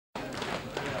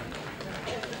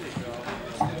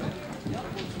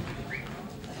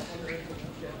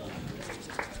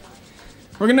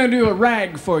We're gonna do a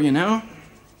rag for you now.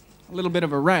 A little bit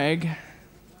of a rag.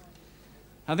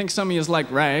 I think some of you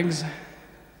like rags.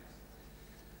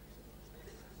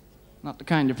 Not the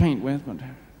kind you paint with, but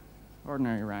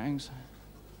ordinary rags.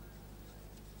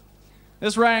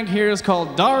 This rag here is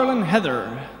called Darlin'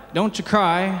 Heather. Don't you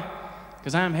cry,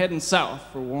 'cause I'm heading south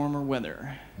for warmer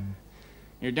weather.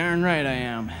 You're darn right I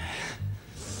am.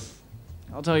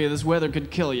 I'll tell you, this weather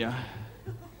could kill you.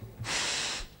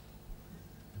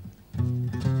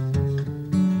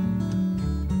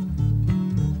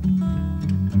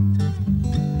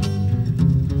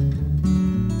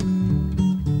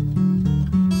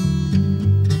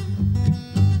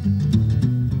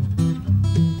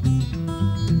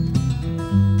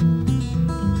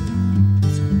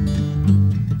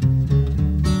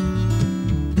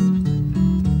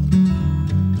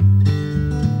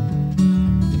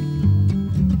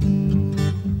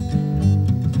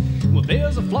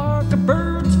 There's a flock of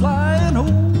birds flying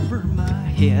over my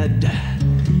head,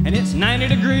 and it's 90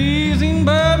 degrees in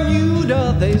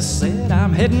Bermuda. They said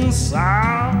I'm heading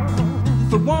south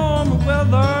for warmer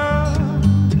weather.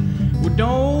 Well,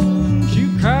 don't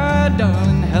you cry,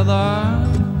 darling Heather.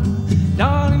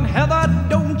 Darling Heather,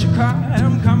 don't you cry.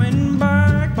 I'm coming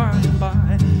back by and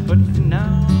by, but for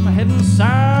now I'm heading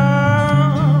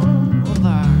south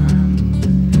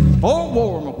for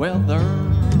warmer weather.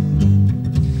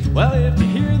 Well, if you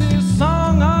hear this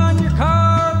song on your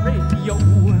car radio,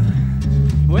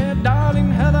 well,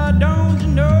 darling Heather, don't you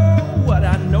know what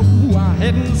I know? I'm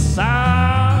heading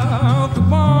south for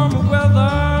warmer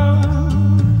weather.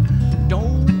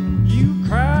 Don't you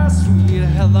cry, sweet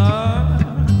Heather.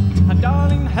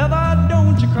 Darling Heather,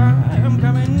 don't you cry. I'm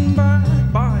coming back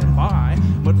by and by,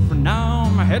 but for now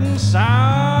I'm heading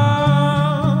south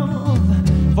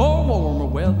for warmer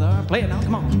weather. Play it now,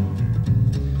 come on.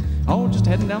 Oh, just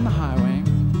heading down the highway.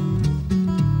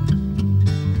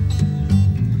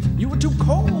 You were too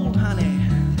cold, honey.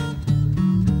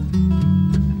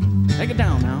 Take it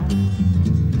down now.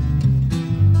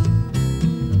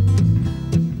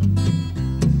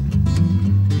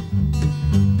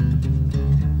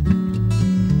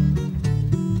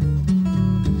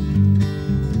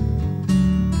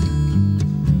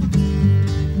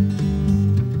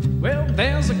 Well,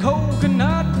 there's a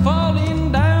coconut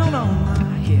falling down on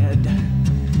my head,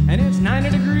 and it's 90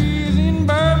 degrees in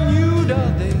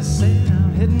Bermuda. They say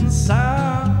I'm heading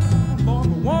south for the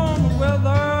warmer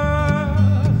weather.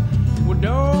 Well,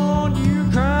 don't you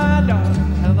cry,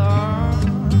 darling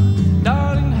Heather.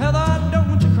 Darling Heather,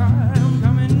 don't you cry. I'm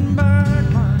coming back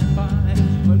by and by,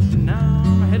 but for now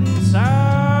I'm heading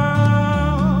south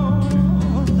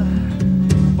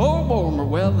for warmer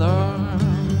weather.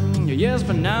 Yes,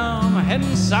 for now I'm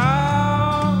heading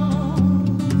south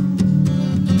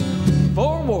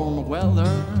for warmer weather.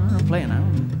 Play now.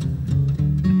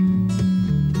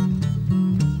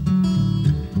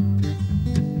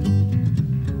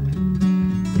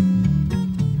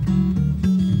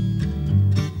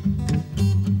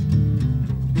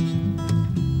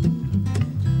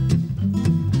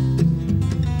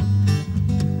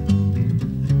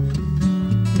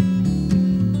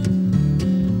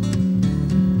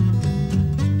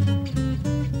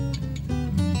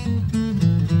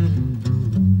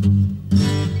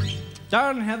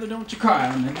 Darling Heather, don't you cry,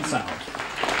 I'm heading south.